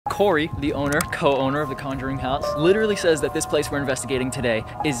Corey, the owner, co-owner of the Conjuring House, literally says that this place we're investigating today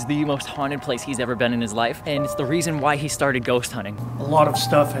is the most haunted place he's ever been in his life, and it's the reason why he started ghost hunting. A lot of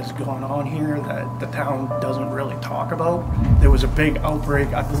stuff has gone on here that the town doesn't really talk about. There was a big outbreak,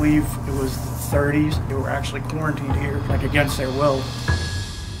 I believe it was the 30s. They were actually quarantined here, like against their will.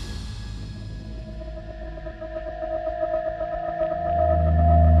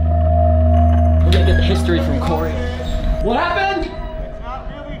 We're gonna get the history from Corey. What happened? It's not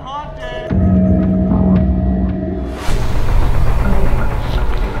really haunted.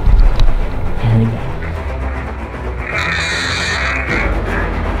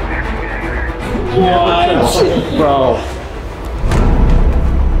 What? Bro.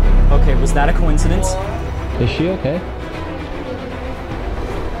 Okay, was that a coincidence? Is she okay?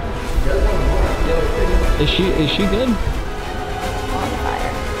 Is she good? On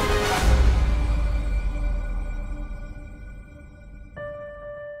fire.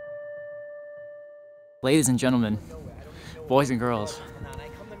 Ladies and gentlemen, boys and girls,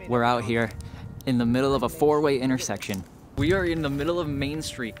 we're out here in the middle of a four-way intersection. We are in the middle of Main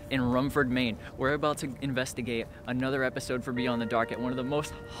Street in Rumford, Maine. We're about to investigate another episode for Beyond the Dark at one of the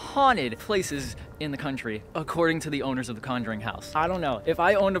most haunted places in the country, according to the owners of the Conjuring House. I don't know. If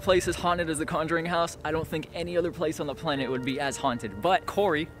I owned a place as haunted as the Conjuring House, I don't think any other place on the planet would be as haunted. But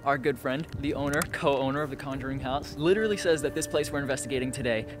Corey, our good friend, the owner, co-owner of the Conjuring House, literally says that this place we're investigating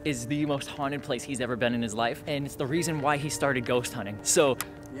today is the most haunted place he's ever been in his life, and it's the reason why he started ghost hunting. So,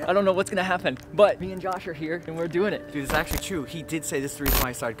 I don't know what's gonna happen, but me and Josh are here and we're doing it. Dude, it's actually true. He did say this is the reason why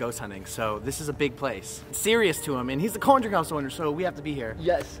I started ghost hunting, so this is a big place. It's serious to him, and he's the Conjuring House owner, so we have to be here.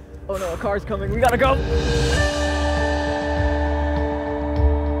 Yes. Oh no, a car's coming. We gotta go.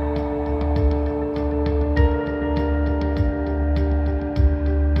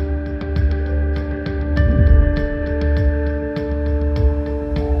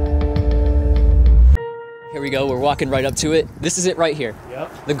 Here we go, we're walking right up to it. This is it right here.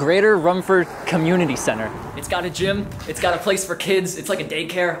 Yep. The Greater Rumford Community Center. It's got a gym, it's got a place for kids, it's like a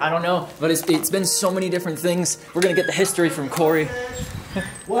daycare, I don't know. But it's been so many different things. We're gonna get the history from Corey.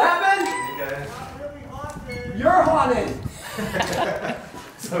 What happened? You're haunted!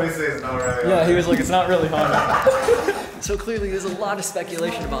 Somebody say it's not right. Yeah, he was like, it's not really haunted. So clearly there's a lot of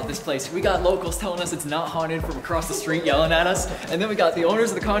speculation about this place. We got locals telling us it's not haunted from across the street yelling at us. And then we got the owners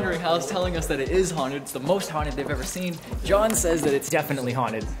of the Conjuring House telling us that it is haunted. It's the most haunted they've ever seen. John says that it's definitely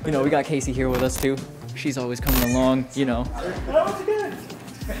haunted. You know, we got Casey here with us too. She's always coming along, you know. That was good.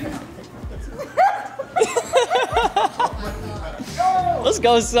 Let's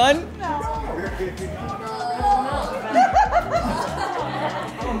go, son.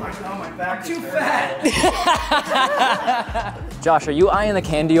 Back too fat. Josh, are you eyeing the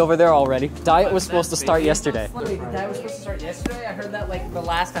candy over there already? Diet was supposed to start yesterday. Wait, the diet was supposed to start yesterday? I heard that like the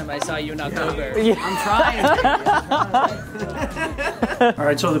last time I saw you in October. Yeah. I'm trying. All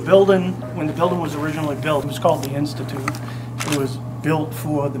right, so the building, when the building was originally built, it was called the Institute. It was built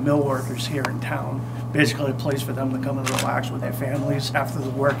for the mill workers here in town. Basically a place for them to come and relax with their families after the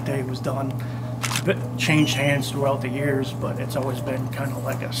work day was done. It's changed hands throughout the years, but it's always been kind of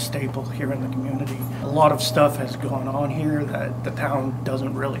like a staple here in the community. A lot of stuff has gone on here that the town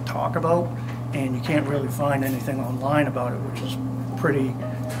doesn't really talk about, and you can't really find anything online about it, which is pretty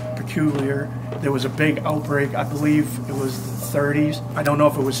peculiar. There was a big outbreak, I believe it was the 30s. I don't know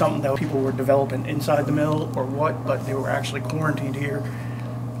if it was something that people were developing inside the mill or what, but they were actually quarantined here,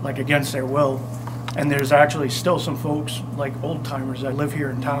 like against their will. And there's actually still some folks, like old timers that live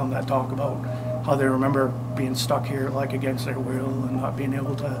here in town, that talk about how they remember being stuck here like against their will and not being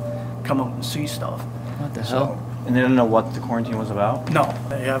able to come out and see stuff. What the hell? And they don't know what the quarantine was about? No,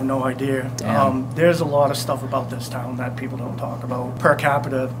 they have no idea. There's a lot of stuff about this town that people don't talk about. Per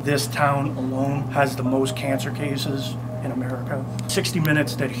capita, this town alone has the most cancer cases in America. 60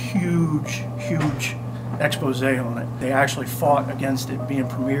 Minutes did huge expose on it. They actually fought against it being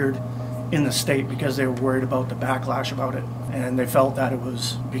premiered in the state because they were worried about the backlash about it, and they felt that it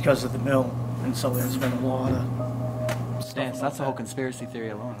was because of the mill, and so there's been a lot of Stance, that's the whole conspiracy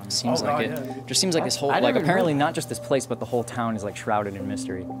theory alone. Seems like it. Just seems like this whole, I like never apparently knew. not just this place, but the whole town is like shrouded in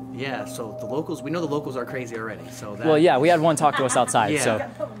mystery. Yeah, so the locals, we know the locals are crazy already, so that... Well, yeah, we had one talk to us outside, Yeah.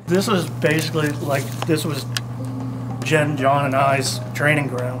 so. This is basically like, this was Jen, John, and I's training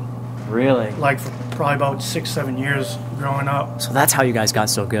ground. Really? Like for probably about 6-7 years growing up. So that's how you guys got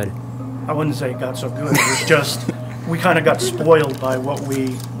so good. I wouldn't say it got so good. It was just, we kind of got spoiled by what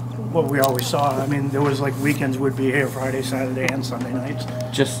we always saw. I mean, there was like weekends would be here Friday, Saturday, and Sunday nights.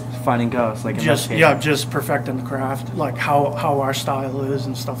 Just finding ghosts, like Just perfecting the craft, like how our style is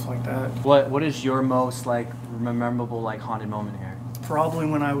and stuff like that. What is your most like memorable like haunted moment here? Probably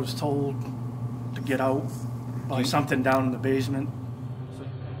when I was told to get out by something down in the basement.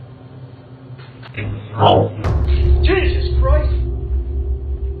 Jesus Christ!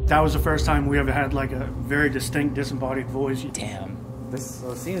 That was the first time we ever had like a very distinct disembodied voice. Damn. This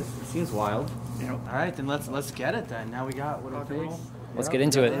seems wild. You know, All right, then let's get it then. Now we got what it takes. Let's get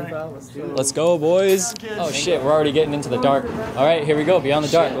into it. Let's go, boys. Oh shit, we're already getting into the dark. All right, here we go, beyond the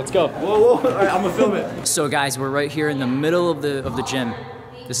dark. Let's go. Whoa, whoa! All right, I'm gonna film it. So guys, we're right here in the middle of the gym.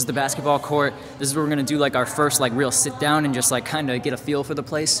 This is the basketball court. This is where we're gonna do like our first like real sit down and just like kind of get a feel for the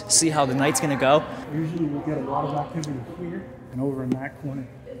place, see how the night's gonna go. usually we get a lot of activity here and over in that corner.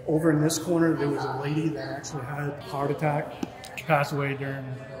 Over in this corner, there was a lady that actually had a heart attack. She passed away during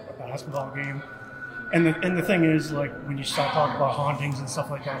a basketball game. And the thing is, like, when you start talking about hauntings and stuff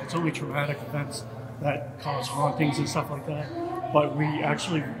like that, it's only traumatic events that cause hauntings and stuff like that. But we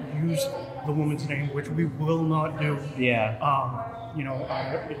actually use the woman's name, which we will not do. Yeah. You know,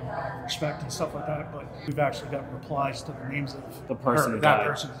 out of respect and stuff like that. But we've actually got replies to the names of The person who that died.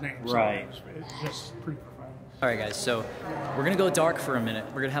 person's name. Right. So it's just pretty profound. All right, guys, so we're gonna go dark for a minute.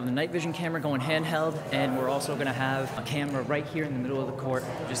 We're gonna have the night vision camera going handheld, and we're also gonna have a camera right here in the middle of the court,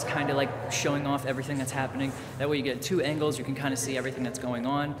 just kind of like showing off everything that's happening. That way you get two angles, you can kind of see everything that's going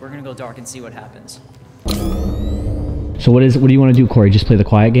on. We're gonna go dark and see what happens. So what do you want to do, Corey? Just play the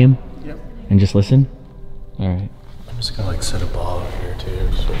quiet game? Yep. And just listen? All right. I'm just gonna like set a ball over here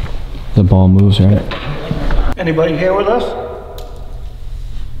too. So. The ball moves, right? Anybody here with us?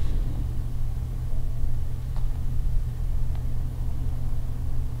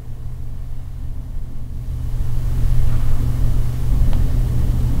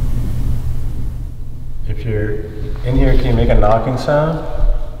 If you're in here, can you make a knocking sound?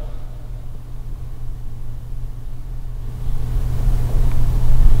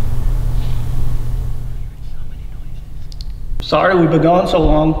 Sorry we've been gone so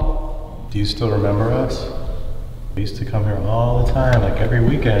long. Do you still remember us? We used to come here all the time, like every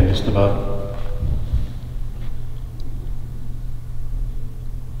weekend, just about.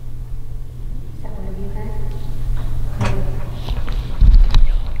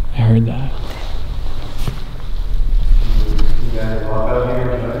 I heard that. You guys walk out here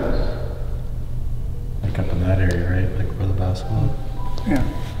and join us? Like up in that area, right? Like where the basketball? Yeah.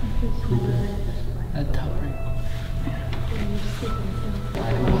 At top right.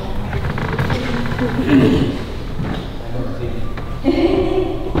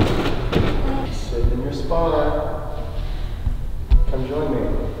 Sit in your spot. Come join me.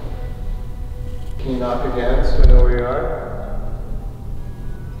 Can you knock again so we know where you are?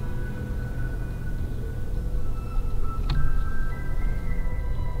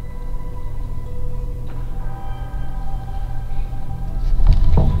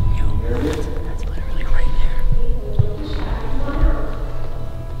 That's literally right there.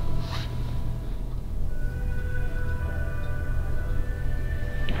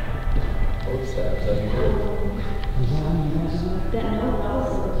 What's that? Is that you?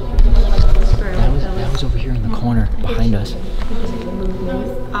 That was over here in the corner behind us.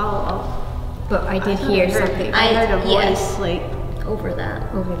 But I did hear something. I heard a voice like over that.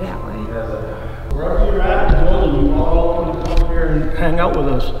 over that way. Wherever you're at in the building, you're all welcome to come here and hang out with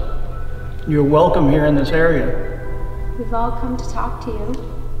us. You're welcome here in this area. We've all come to talk to you.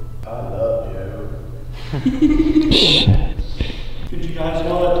 I love you. Did you guys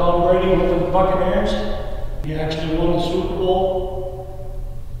know that Tom Brady went to the Buccaneers? He actually won the Super Bowl.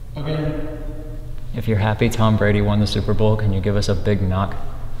 Again. If you're happy Tom Brady won the Super Bowl, can you give us a big knock?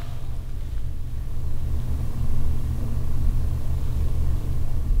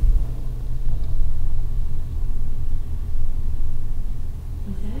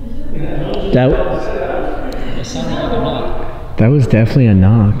 It sounded like a knock. That was definitely a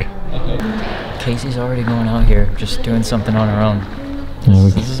knock. Okay. Casey's already going out here, just doing something on her own. Yeah,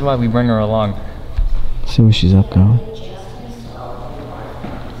 we This is why we bring her along. see what she's up to.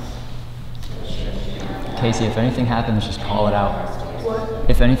 Casey, if anything happens, just call it out. What?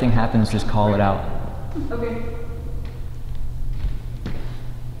 If anything happens, just call it out. Okay.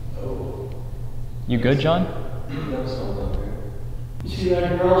 You good, John? You see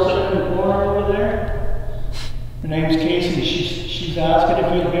that girl sitting in the corner over there? Her name's Casey. She's asking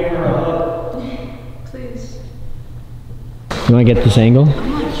if you'll give her a hug. Please. You want to get this angle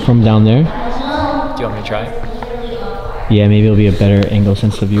from down there? Do you want me to try? Yeah, maybe it'll be a better angle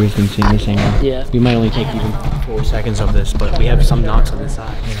since the viewers can see this angle. Yeah. We might only take even 4 seconds of this, but we have some knocks on this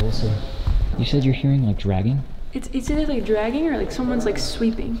side. Yeah, we'll see. You said you're hearing like dragging? It's either like dragging or like someone's like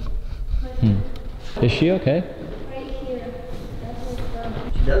sweeping. Is she okay?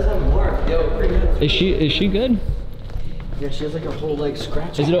 She does have more. Yo, pretty good. Is she good? Yeah, she has like a whole like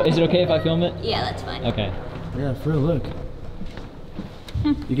scratch. Is it okay if I film it? Yeah, that's fine. Okay. Yeah, for a look.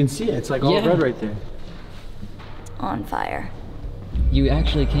 You can see it. It's like all red right there. On fire. You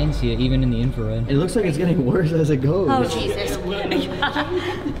actually can see it even in the infrared. It looks like it's getting worse as it goes. Oh, Jesus.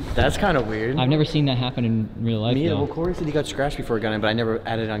 That's kind of weird. I've never seen that happen in real life. Me, though. well, Corey said he got scratched before he got in, but I never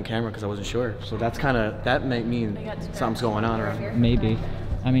added it on camera because I wasn't sure. So that's kind of, that might mean something's going on around here. Maybe.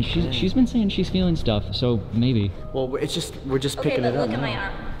 I mean, she's been saying she's feeling stuff, so maybe. Well, it's just, we're just picking it up. Look at my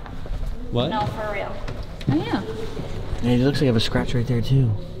arm. What? No, for real. Oh, yeah. Yeah, it looks like you have a scratch right there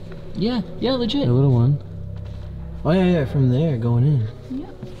too. Yeah, legit. A little one. Oh yeah, from there going in. Yep.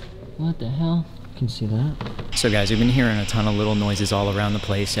 What the hell? You can see that. So guys, we've been hearing a ton of little noises all around the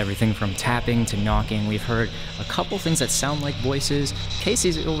place, everything from tapping to knocking. We've heard a couple things that sound like voices.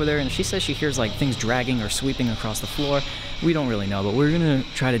 Casey's over there and she says she hears like things dragging or sweeping across the floor. We don't really know, but we're gonna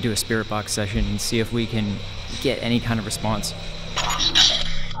try to do a spirit box session and see if we can get any kind of response.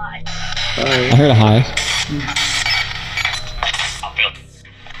 I heard a hi.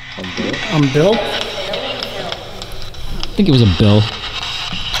 I'm Bill. I think it was a Bill.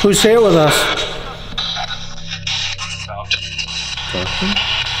 Who's here with us?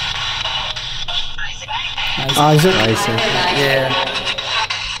 Isaac? Yeah.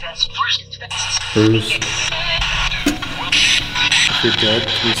 Bruce. If you're dead,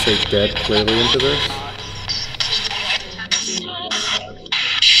 can you say dead clearly into this?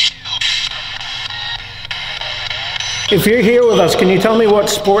 If you're here with us, can you tell me what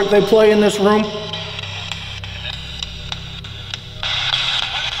sport they play in this room?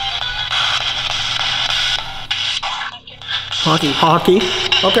 Hockey. Hockey?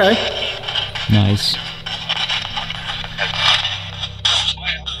 Okay. Nice.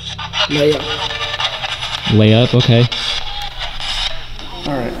 Layup, okay.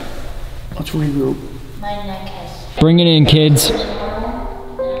 All right. Let's regroup. My neck has... Bring it in, kids.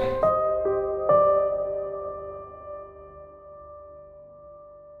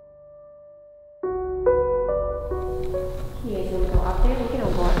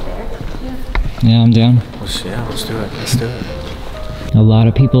 Yeah, I'm down. Let's do it. Let's do it. A lot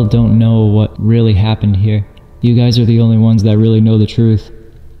of people don't know what really happened here. You guys are the only ones that really know the truth.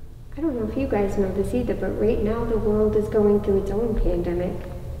 I don't know if you guys know this either, but right now the world is going through its own pandemic.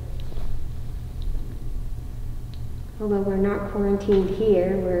 Although we're not quarantined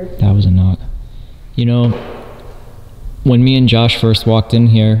here, That was a knock. You know, when me and Josh first walked in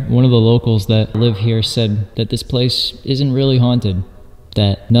here, one of the locals that live here said that this place isn't really haunted,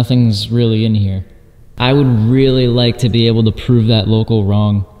 that nothing's really in here. I would really like to be able to prove that local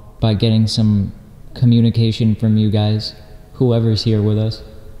wrong by getting some communication from you guys, whoever's here with us.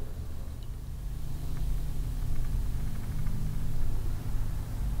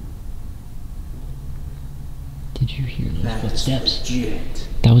 Did you hear those footsteps? Legit.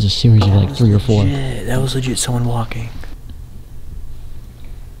 That was a series of like 3 or 4. Yeah, that was legit someone walking.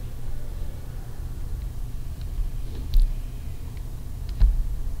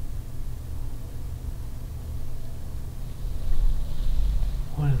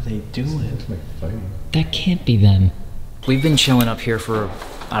 What are they doing? That can't be them. We've been chilling up here for,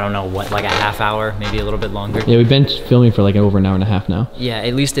 I don't know what, like a half hour, maybe a little bit longer. Yeah, we've been filming for like over an hour and a half now. Yeah,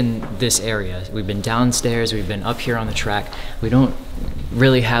 at least in this area. We've been downstairs, we've been up here on the track. We don't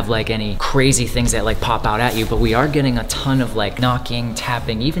really have like any crazy things that like pop out at you, but we are getting a ton of like knocking,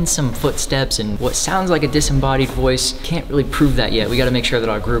 tapping, even some footsteps and what sounds like a disembodied voice. Can't really prove that yet. We gotta make sure that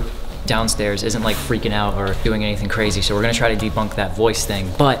our group downstairs isn't like freaking out or doing anything crazy, so we're gonna try to debunk that voice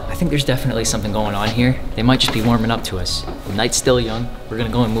thing. But I think there's definitely something going on here. They might just be warming up to us. The night's still young. We're gonna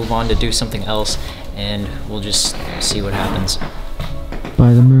go and move on to do something else, and we'll just see what happens.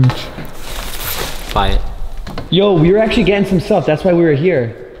 Buy the merch. Buy it. Yo, we were actually getting some stuff. That's why we were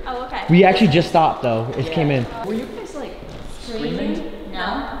here. Oh, okay. We actually just stopped though. It came in. Were you guys like screaming?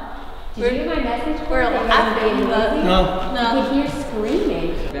 No. Did you hear my message? We're laughing, but No. You could hear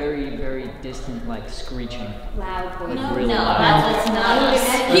screaming. Very, very distant, like screeching. Loud voice. Really no, loud. that's not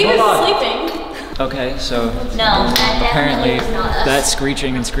us. He was sleeping. Okay, so No, that apparently definitely was not us. that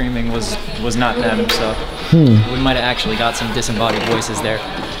screeching and screaming was not them, so we might have actually got some disembodied voices there.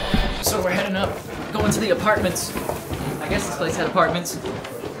 So we're heading up, going to the apartments. I guess this place had apartments.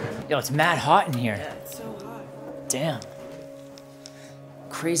 Yo, it's mad hot in here. Yeah, it's so hot. Damn.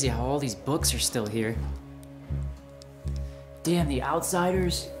 Crazy how all these books are still here. Damn, The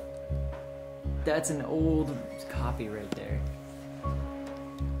Outsiders. That's an old copy right there.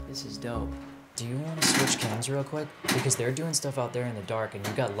 This is dope. Do you want to switch cams real quick? Because they're doing stuff out there in the dark and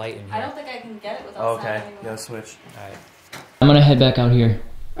you got light in here. I don't think I can get it without Oh, okay. sound. Yo, switch. Alright. I'm gonna head back out here.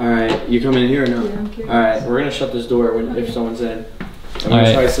 All right, you coming in here or no? Yeah, I'm curious. All right, we're gonna shut this door when, if someone's in. I'm gonna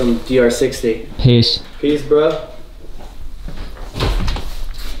All try right. some DR60. Peace. Peace, bro.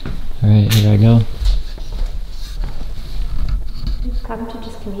 All right, here I go. We've come to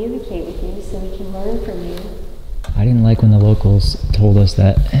just communicate with you so we can learn from you. I didn't like when the locals told us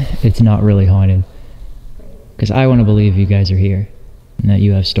that it's not really haunted. Because I want to believe you guys are here and that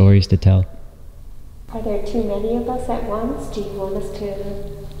you have stories to tell. Are there too many of us at once? Do you want us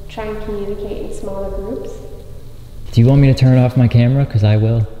to try and communicate in smaller groups? Do you want me to turn off my camera? Because I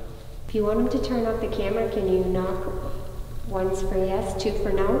will. If you want him to turn off the camera, can you knock once for yes, two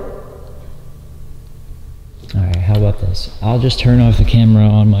for no? Alright, how about this? I'll just turn off the camera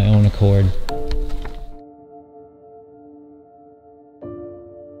on my own accord.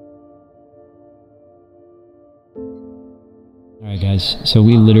 Alright guys, so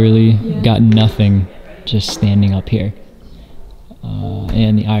we literally got nothing just standing up here.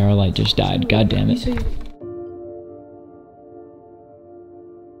 And the IR light just died, god damn it.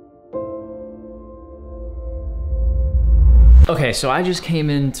 Okay, so I just came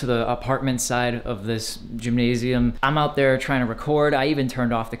into the apartment side of this gymnasium. I'm out there trying to record. I even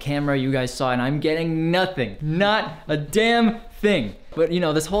turned off the camera, you guys saw, and I'm getting nothing. Not a damn thing. But you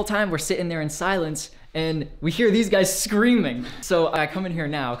know, this whole time we're sitting there in silence and we hear these guys screaming. So I come in here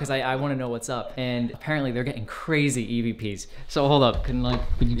now because I want to know what's up. And apparently they're getting crazy EVPs. So hold up, could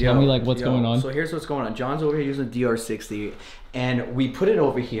you tell me like what's going on? So here's what's going on. John's over here using the DR60 and we put it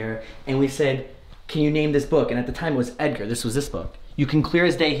over here and we said, can you name this book? And at the time it was Edgar. This was this book. You can clear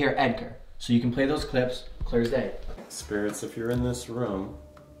as day hear Edgar. So you can play those clips, clear as day. Spirits, if you're in this room,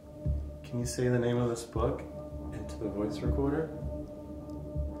 can you say the name of this book into the voice recorder?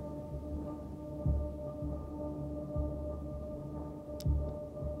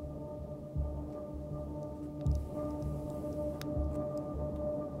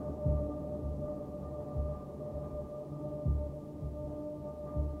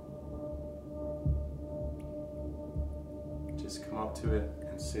 Just come up to it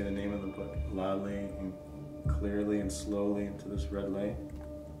and say the name of the book loudly and clearly and slowly into this red light.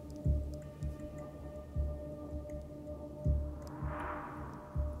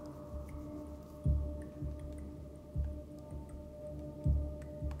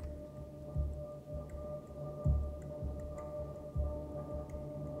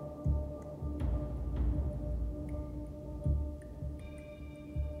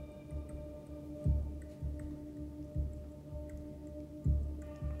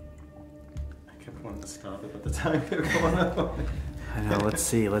 I kept wanting to stop it, but the time kept going on. I know, let's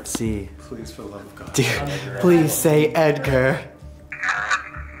see. Please, for the love of God. Dude, please say Edgar.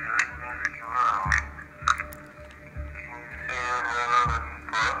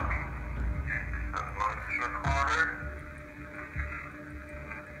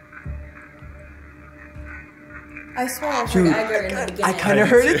 I swear I heard Edgar in the beginning. I kind of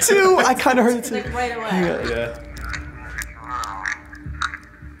heard it too. Like right away. Yeah.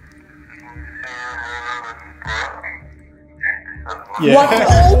 Yeah. What?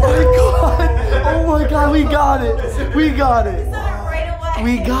 Oh my god! Oh my god, we got it! We got it!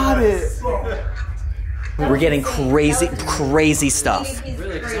 We got it! We're getting crazy stuff.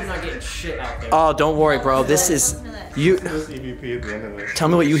 Really, because I'm not getting shit out there. Oh, don't worry, bro. This is you. This EVP at the end of it. Tell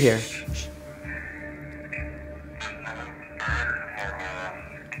me what you hear.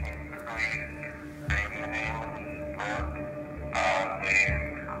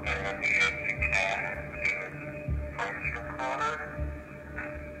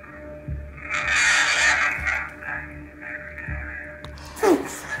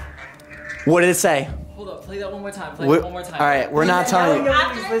 What did it say? Hold up, play that one more time. Play that one more time. All right, we're not telling you.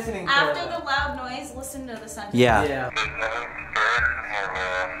 After the loud noise, listen to the sentence. Yeah.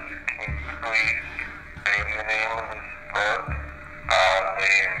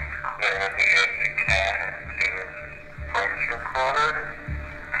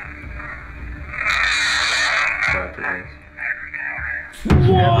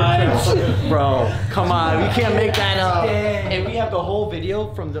 Bro, come on, we can't make that up. And we have the whole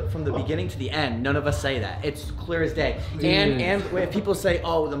video from the beginning to the end. None of us say that. It's clear as day. And when people say,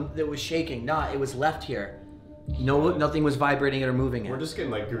 "Oh, it was shaking," it was left here. No, nothing was vibrating it or moving it. We're just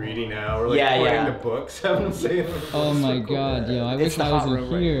getting like greedy now. We're like pointing to books, having them say it. Oh my god, yo, I wish I wasn't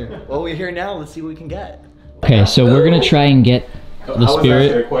here. Well, we're here now. Let's see what we can get. Okay, so we're gonna try and get the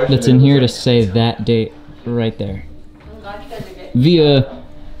spirit that's in here to say that date right there. Via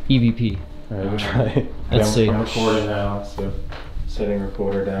EVP. Alright, we'll try it. Let's see. I'm recording now, so setting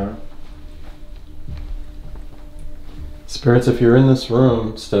recorder down. Spirits, if you're in this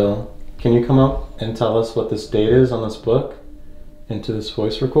room still, can you come up and tell us what this date is on this book? into this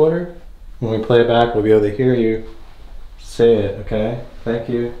voice recorder. When we play it back, we'll be able to hear you say it, okay? Thank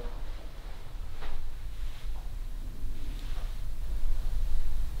you.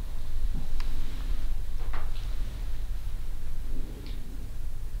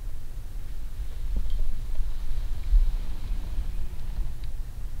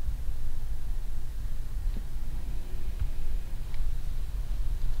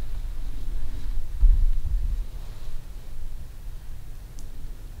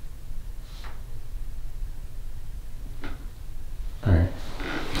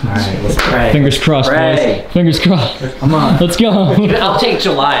 Alright, let's pray. Fingers crossed, Pray. boys. Fingers crossed. Come on. Let's go. I'll take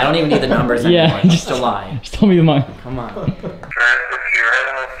July. I don't even need the numbers anymore. Yeah, Just July. Just tell me the month. Come on. If you're in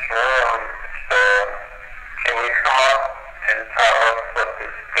this room, can you come up and tell us what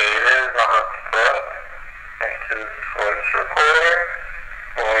this date is on this book next to this voice recorder?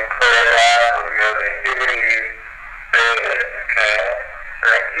 When we play it out, we'll be able to hear you say it, okay?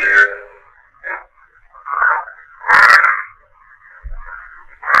 Thank you.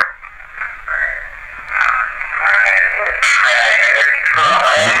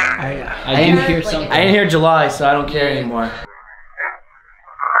 I didn't hear something. I didn't hear July, so I don't care anymore.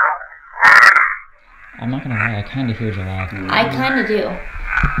 I'm not gonna lie, I kind of hear July. I kind of do.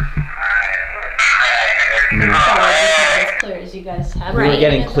 As clear as you guys have. We were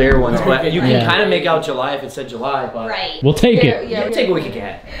getting clear ones, but you can Yeah. kind of make out July if it said July, but Right. We'll take it. yeah, we'll take what we can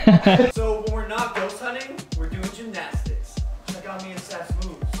get. So when we're not ghost hunting, we're doing gymnastics. Check out me and Seth's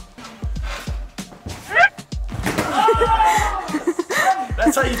moves.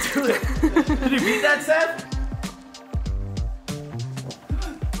 That's how you do it. Did you beat that, Seth?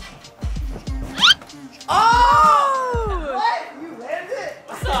 Oh! What? You landed?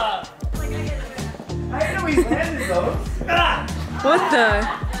 What's up? I didn't know he landed those. What the?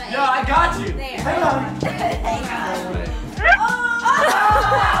 Yo, I got you. Hang on.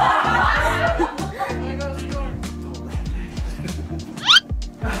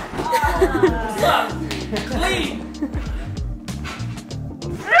 What's up? Clean.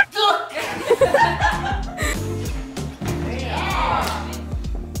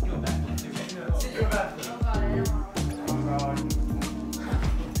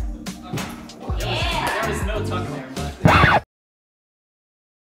 There was no tuck there, but.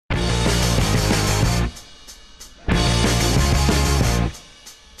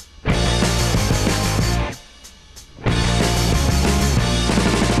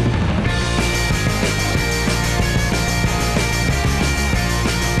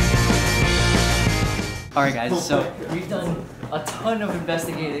 Alright guys, so we've done a ton of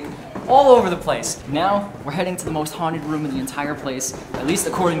investigating all over the place. Now, we're heading to the most haunted room in the entire place, at least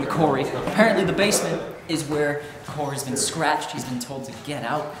according to Corey. Apparently the basement is where Corey's been scratched, he's been told to get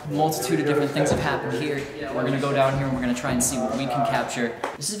out. A multitude of different things have happened here. We're gonna go down here and we're gonna try and see what we can capture.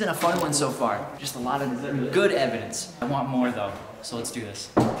 This has been a fun one so far. Just a lot of good evidence. I want more though, so let's do this.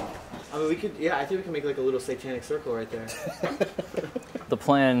 I mean, we could, yeah, I think we can make like a little satanic circle right there. The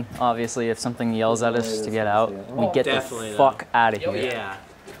plan, obviously, if something yells at us to get out, we get the fuck out of here. Yeah.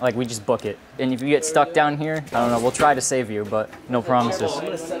 Like, we just book it. And if you get stuck down here, I don't know, we'll try to save you, but no promises.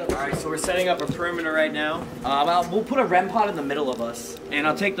 Alright, so we're setting up a perimeter right now. We'll put a REM pod in the middle of us, and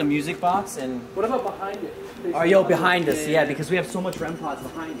I'll take the music box and... What about behind it? Oh, yo, behind us, yeah, because we have so much REM pods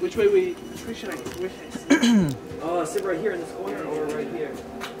behind us. Which way should I sit? Oh, sit right here in this corner or right here?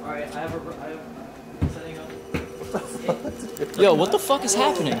 Alright, I'm setting up. Yo, what the fuck is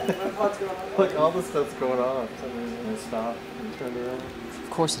happening? Look, all this stuff's going on. I stopped and turned around. Of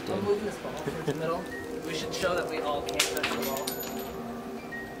course it did. I'm moving this ball in the middle. We should show that we all can't touch the ball.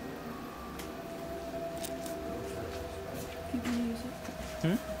 If you want to use it.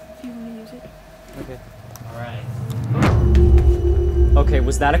 Hmm? If you want to use it. Okay. Alright. Okay,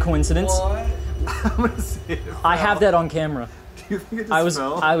 was that a coincidence? What? I'm gonna see it. I have that on camera. Do you think it just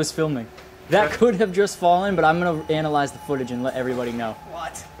fell? I was filming. That could have just fallen, but I'm gonna analyze the footage and let everybody know.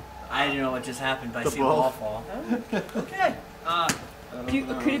 What? I didn't know what just happened, but I The see the ball fall. Okay.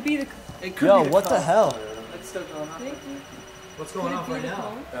 Could it be the... It could Yo, be the what the call. hell? It's still going on. What's going on right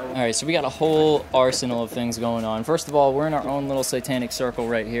now? Alright, so we got a whole arsenal of things going on. First of all, we're in our own little satanic circle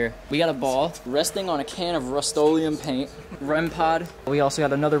right here. We got a ball resting on a can of Rust-Oleum paint. REM pod. We also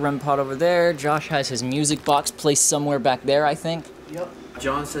got another REM pod over there. Josh has his music box placed somewhere back there, I think. Yep.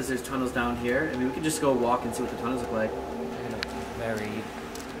 John says there's tunnels down here. I mean, we could just go walk and see what the tunnels look like. I have a very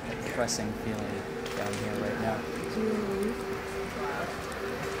depressing feeling down here right now.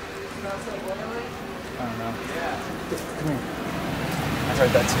 I don't know. Come here. I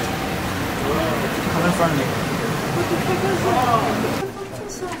heard that too. Come in front of me.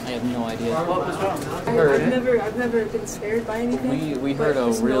 I have no idea. What was wrong? I've never been scared by anything. We heard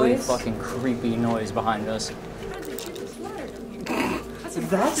a really noise. fucking creepy noise behind us.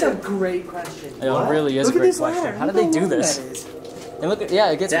 That's a great question. It really is a great question. How did they do this? And look at,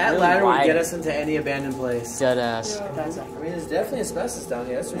 it gets that really ladder wide. would get us into any abandoned place. Dead ass. I mean, there's definitely asbestos down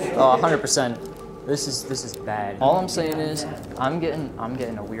here. That's for sure. Oh, 100%. This is bad. All I'm saying is, I'm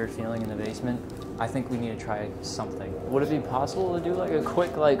getting a weird feeling in the basement. I think we need to try something. Would it be possible to do like a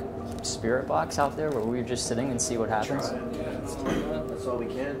quick spirit box out there where we're just sitting and see what happens? That's all we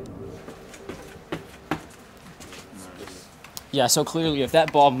can. Yeah. So clearly, if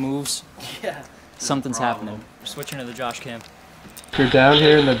that bulb moves, something's happening. We're switching to the Josh cam. If you're down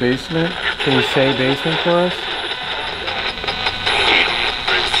here in the basement, can you say basement for us?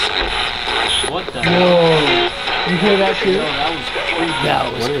 What the hell? You hear that too?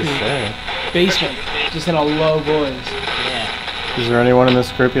 That was What is that? Basement, just in a low voice. Yeah. Is there anyone in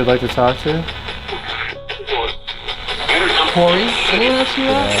this group you'd like to talk to? Corey? Anyone else hear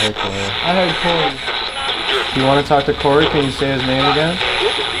Yeah, that? I heard Corey. I heard Corey. Do you want to talk to Corey? Can you say his name again?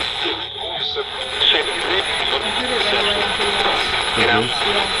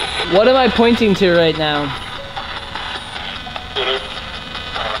 What am I pointing to right now?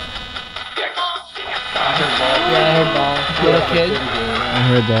 Yeah, I heard ball. Little kid. I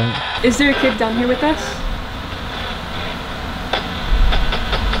heard that. Is there a kid down here with us?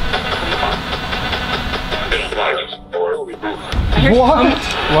 What?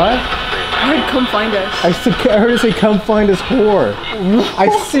 What? I heard come find us. I heard her say come find us whore. I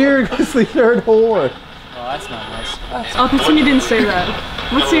seriously heard whore. Oh, that's not nice. I'll pretend you didn't say that.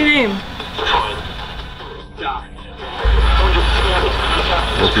 What's your name?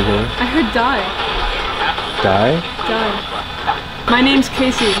 What'd you hear? I heard die. Die? Die. My name's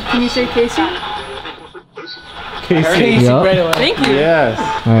Casey. Can you say Casey? Casey. Yep. Right away. Thank you. Yes.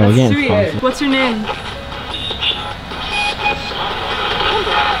 Alright, we're getting Sweet. sponsored. What's your name?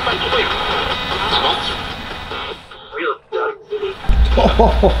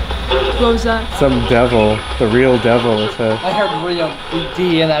 What was that? Some devil, the real devil. It said. I heard real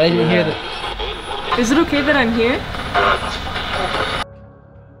D and I didn't hear that. Is it okay that I'm here?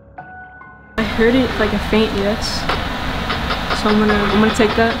 I heard it like a faint yes. So I'm gonna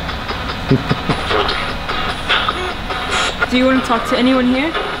take that. Do you want to talk to anyone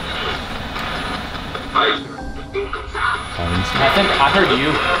here? I think I heard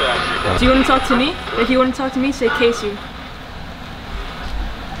you. Do you want to talk to me? If you want to talk to me, say Casey.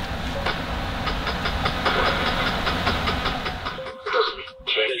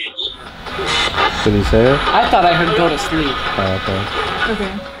 Did he say it? I thought I heard go to sleep. Oh, okay.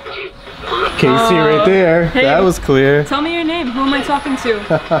 Okay. Casey right there. Hey, that was clear. Tell me your name. Who am I talking to?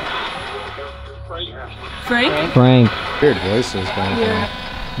 Frank? Frank. Weird voices going Yeah.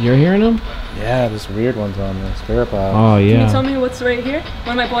 You're hearing him? Yeah, this weird one's on the spirit box. Oh, yeah. Can you tell me what's right here?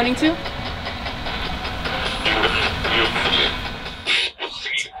 What am I pointing to?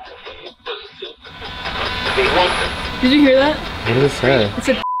 Did you hear that? What did it say? It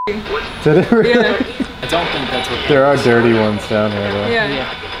said Did it really? Yeah. I don't think that's what. There are dirty ones down here though.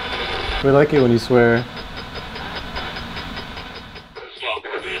 Yeah. We like it when you swear.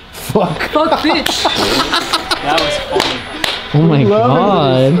 Fuck. Fuck bitch. That was funny. Oh my Love it when you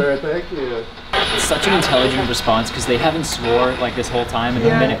god. swear. Thank you. It's such an intelligent response because they haven't swore like this whole time, and the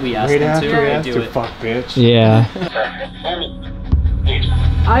minute we ask Right them after to, we they asked do her, it. fuck bitch. Yeah.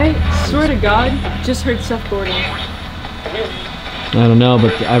 I swear to God, just heard Seth Borden. I don't know,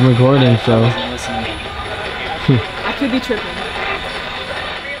 but I'm recording, so. I could be tripping.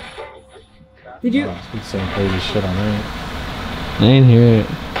 Did you? Oh, it's been saying crazy shit on me. I didn't hear it.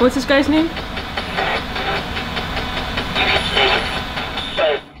 What's this guy's name?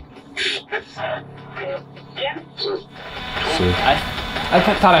 I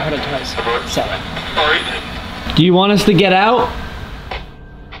thought I heard it twice. Seth. Do you want us to get out?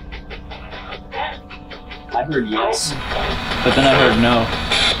 I heard yes, but then I heard no.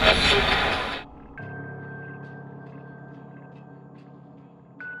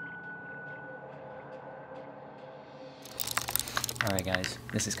 Alright guys,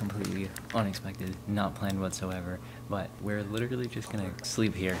 this is completely unexpected, not planned whatsoever, but we're literally just gonna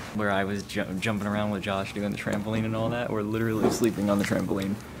sleep here. Where I was jumping around with Josh doing the trampoline and all that, we're literally sleeping on the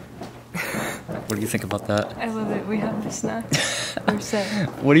trampoline. What do you think about that? I love it. We have the snacks. We're set.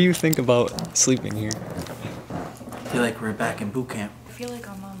 What do you think about sleeping here? I feel like we're back in boot camp. I feel like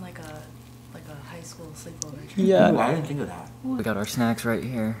I'm on like a high school sleepover. Yeah. Ooh, I didn't think of that. We got our snacks right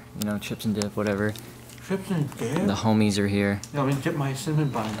here, you know, chips and dip, whatever. Chips and dip? The homies are here. Yeah, I'm gonna dip my cinnamon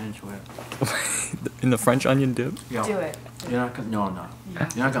bun into it. In the French onion dip? Yo, Do it. You're not gonna, no, no. Yeah.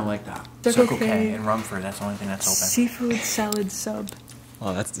 You're not gonna like that. That's Circle okay. K in Rumford, that's the only thing that's open. Seafood salad sub.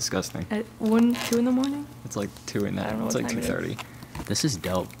 Oh, that's disgusting. At 1, 2 in the morning? It's like 2 in I don't know It's what like time it 2:30. This is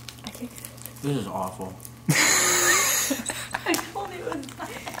dope. I think This is awful. I told you it was.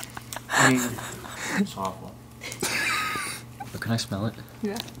 I mean, it's awful. But can I smell it?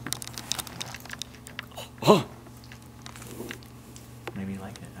 Yeah. Oh! Maybe you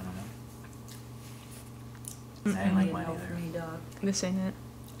like it, I don't know. I didn't like mine either. Me, dog. This ain't it.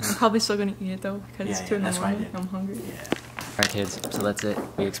 I'm probably still gonna eat it though because Yeah, it's 2 in the that's what I morning. did. I'm hungry. Yeah. Alright kids, so that's it.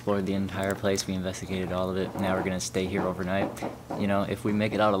 We explored the entire place, we investigated all of it. Now we're gonna stay here overnight. You know, if we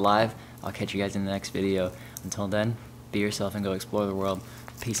make it out alive, I'll catch you guys in the next video. Until then, be yourself and go explore the world.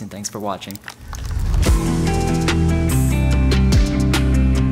 Peace and thanks for watching.